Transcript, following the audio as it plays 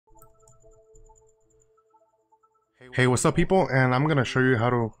Hey, what's up people? And I'm gonna show you how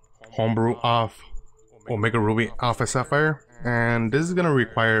to homebrew off Omega Ruby Alpha Sapphire. And this is gonna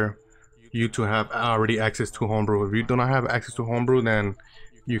require you to have already access to homebrew. If you do not have access to homebrew, then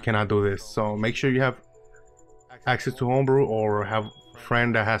you cannot do this. So make sure you have access to homebrew or have a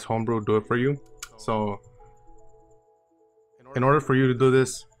friend that has homebrew do it for you. So in order for you to do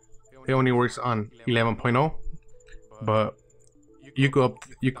this, it only works on 11.0, but you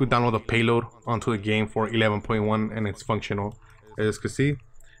could download the payload onto the game for 11.1 and it's functional. As you can see,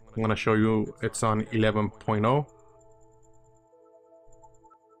 I'm gonna show you it's on 11.0.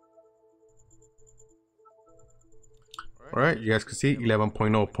 Alright, you guys can see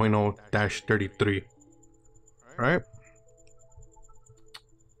 11.0.0-33. Alright.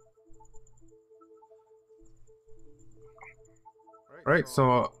 Alright,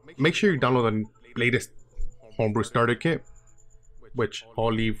 so make sure you download the latest homebrew starter kit, which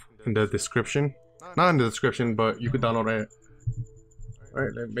I'll leave in the description. Not in the description, but you could download it.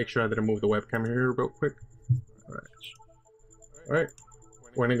 Alright, make sure I didn't move the webcam here real quick. Alright,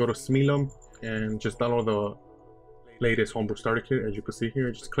 we're gonna go to Smilum and just download the latest homebrew starter kit. As you can see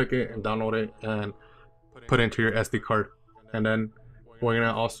here, just click it and download it and put it into your SD card. And then we're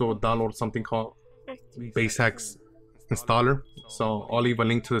gonna also download something called BaseHaxx installer. So I'll leave a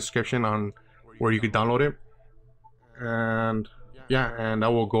link to the description on where you can download it. And yeah, and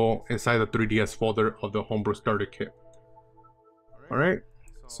that will go inside the 3DS folder of the homebrew starter kit. Alright,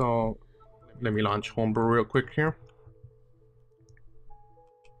 so let me launch homebrew real quick here.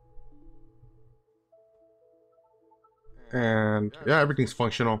 And yeah, everything's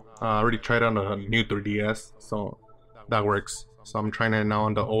functional. I already tried on the new 3DS, so that works. So I'm trying it now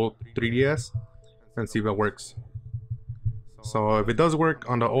on the old 3DS and see if it works. So if it does work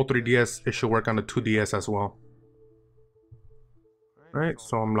on the old 3DS, it should work on the 2DS as well. Alright,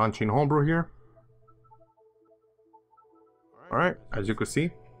 so I'm launching homebrew here. Alright, as you can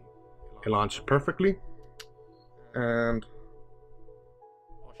see, it launched perfectly. And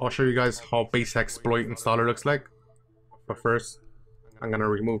I'll show you guys how BaseHaxx Sploit installer looks like. But first, I'm gonna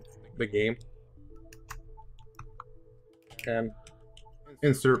remove the game and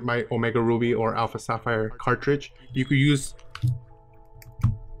insert my Omega Ruby or Alpha Sapphire cartridge. You could use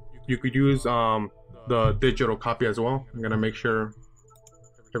the digital copy as well. I'm gonna make sure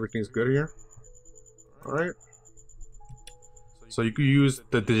everything's good here. Alright, so you could use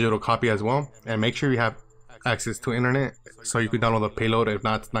the digital copy as well, and make sure you have access to internet so you can download the payload. If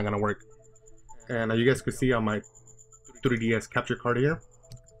not, it's not gonna work. And as you guys can see on my 3DS capture card here,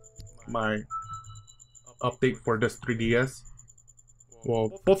 my update for this 3DS, well,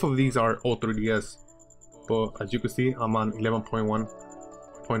 both of these are old 3DS, but as you can see, I'm on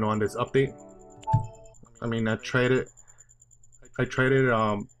 11.1.0 on this update. I mean, I tried it,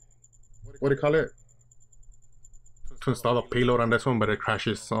 what do you call it, to install the payload on this one, but it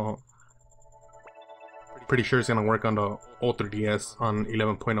crashes. So pretty sure it's gonna work on the old 3DS on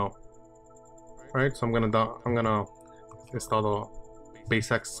 11.0. Right, so I'm gonna install the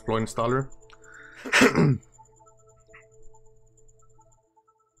BaseHaxx Sploit installer.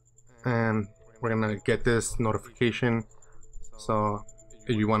 And we're gonna get this notification. So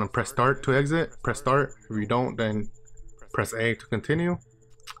if you want to press start to exit, press start. If you don't, then press A to continue.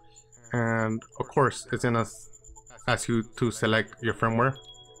 And of course, it's gonna ask you to select your firmware.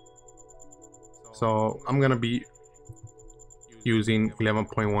 So I'm gonna be using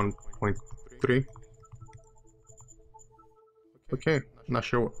 11.1.3. Okay, not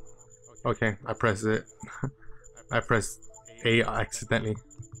sure. Okay, I pressed it. I pressed A accidentally.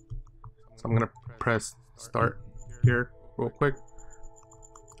 So I'm gonna press start here real quick.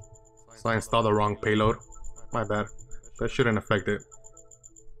 So I installed the wrong payload. My bad. That shouldn't affect it.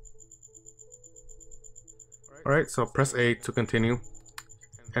 Alright, so press A to continue.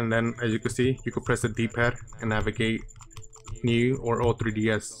 And then as you can see, you can press the D-pad and navigate new or old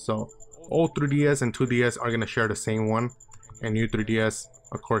 3DS. So old 3DS and 2DS are gonna share the same one, and new 3DS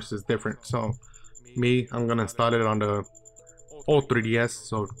of course is different. So I'm gonna install it on the old 3DS.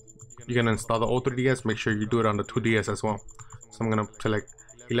 So you're gonna install the old 3DS, make sure you do it on the 2DS as well. So I'm gonna select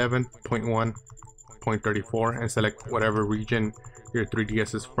 11.1.34 and select whatever region your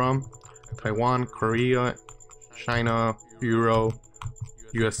 3DS is from: Taiwan, Korea, China, Euro,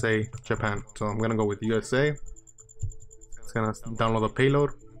 USA, Japan. So I'm gonna go with USA. It's gonna download the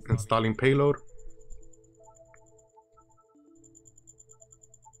payload, installing payload.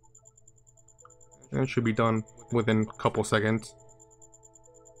 And it should be done within a couple seconds.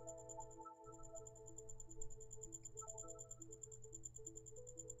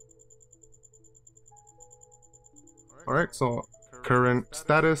 Alright, so current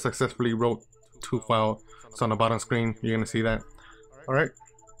status: successfully wrote 2 files on the bottom screen. You're gonna see that. All right.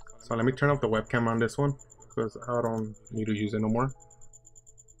 So let me turn off the webcam on this one because I don't need to use it no more.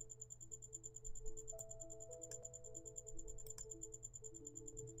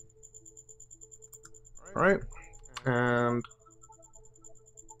 All right, and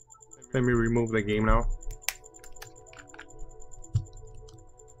let me remove the game now.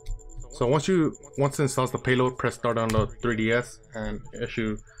 So once it installs the payload, press start on the 3DS and it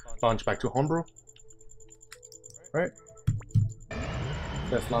should launch back to Homebrew. All right.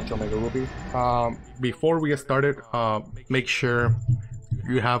 Let's launch Omega Ruby. Before we get started, make sure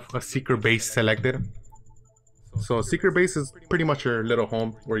you have a secret base selected. So secret base is pretty much your little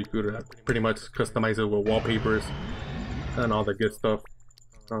home where you could pretty much customize it with wallpapers and all the good stuff.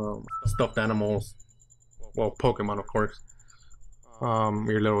 Stuffed animals, well, Pokemon of course.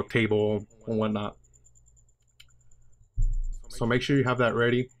 Your little table and whatnot. So make sure you have that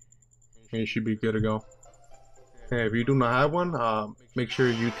ready and you should be good to go. And if you do not have one, make sure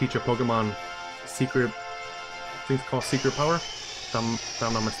you teach a Pokemon secret, I think it's called secret power, if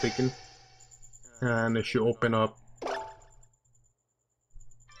I'm not mistaken. And it should open up.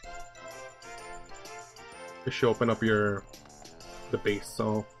 It should open up the base.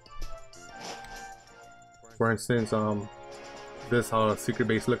 So, for instance, this is how a secret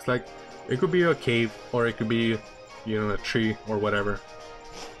base looks like. It could be a cave, or it could be, you know, a tree or whatever.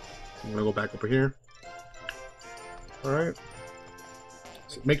 I'm gonna go back over here. All right.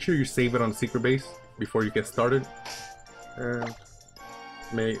 So make sure you save it on secret base before you get started, and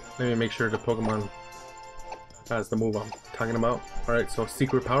let me make sure the Pokemon has the move I'm talking about. Alright, so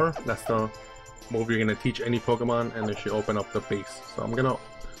secret power, that's the move you're gonna teach any Pokemon, and it should open up the base. So I'm gonna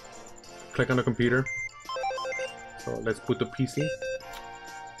click on the computer. So let's put the PC,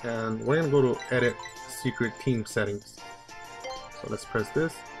 and we're gonna go to edit secret team settings. So let's press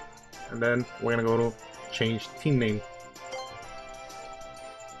this, and then we're gonna go to change team name.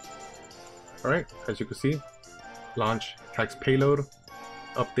 Alright, as you can see, launch HaxX payload,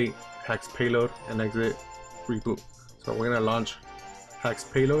 update HaxX payload, and exit reboot. So we're gonna launch HaxX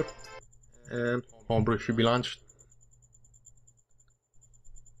payload, and Homebrew should be launched.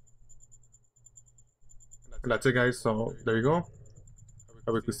 And that's it, guys. So there you go.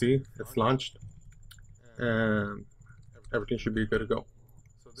 As you can see, it's launched, and everything should be good to go.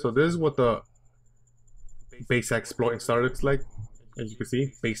 So this is what the BaseHaxx Sploit installer looks like. As you can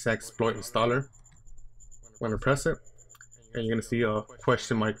see, BaseHaxx Sploit installer. I'm gonna press it, and you're gonna see a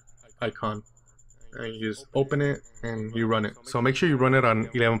question mark icon, and you just open it and you run it. So make sure you run it on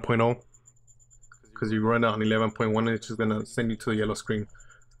 11.0, because you run it on 11.1, it's just gonna send you to the yellow screen.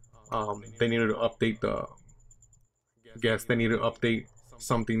 They needed to update they need to update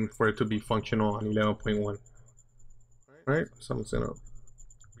something for it to be functional on 11.1. Alright, so I'm just gonna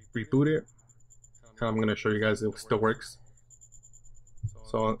reboot it, and I'm gonna show you guys it still works.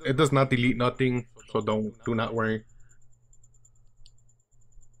 So it does not delete nothing, so do not worry.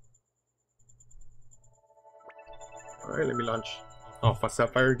 Alright, let me launch Alpha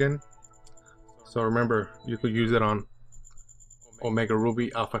Sapphire again. So remember, you could use it on Omega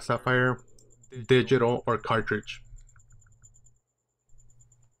Ruby, Alpha Sapphire, digital, or cartridge.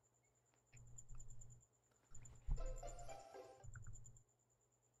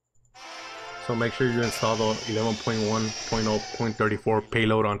 So make sure you install the 11.1.0.34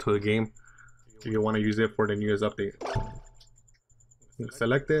 payload onto the game if you want to use it for the newest update.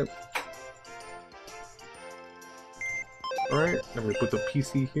 Select it. Alright, let me put the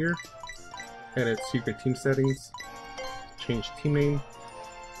PC here. Edit secret team settings. Change team name.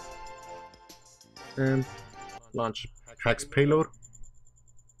 And launch HaxX payload.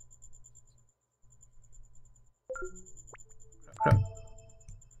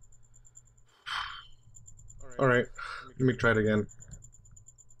 Alright, let me try it again.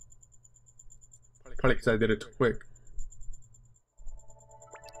 Probably because I did it too quick.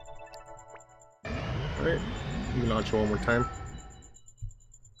 Alright, let me launch it one more time.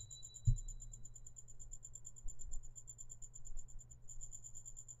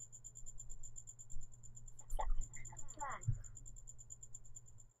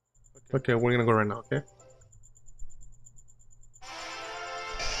 Okay, we're gonna go right now, okay?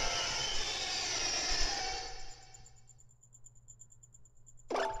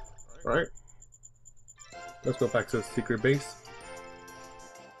 Alright, let's go back to the secret base.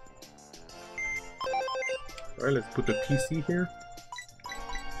 Alright, let's put the PC here.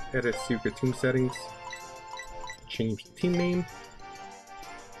 Edit secret team settings. Change team name.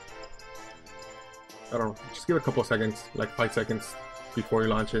 I don't know, just give it a couple of seconds, like 5 seconds before you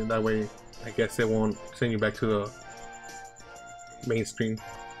launch it. That way, I guess it won't send you back to the main screen.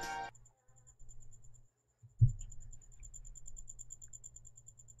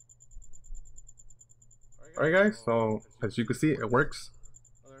 Alright guys, so as you can see, it works.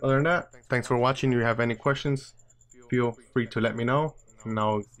 Other than that, thanks for watching. If you have any questions, feel free to let me know, and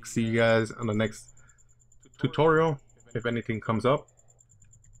I'll see you guys on the next tutorial if anything comes up.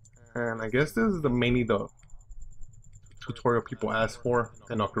 And I guess this is mainly the tutorial people ask for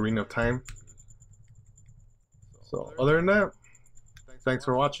in Ocarina of Time. So other than that, thanks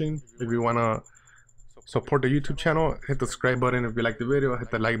for watching. If you want to support the YouTube channel, hit the subscribe button. If you like the video,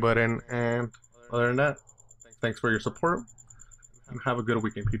 hit the like button. And other than that, thanks for your support and have a good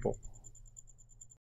weekend, people.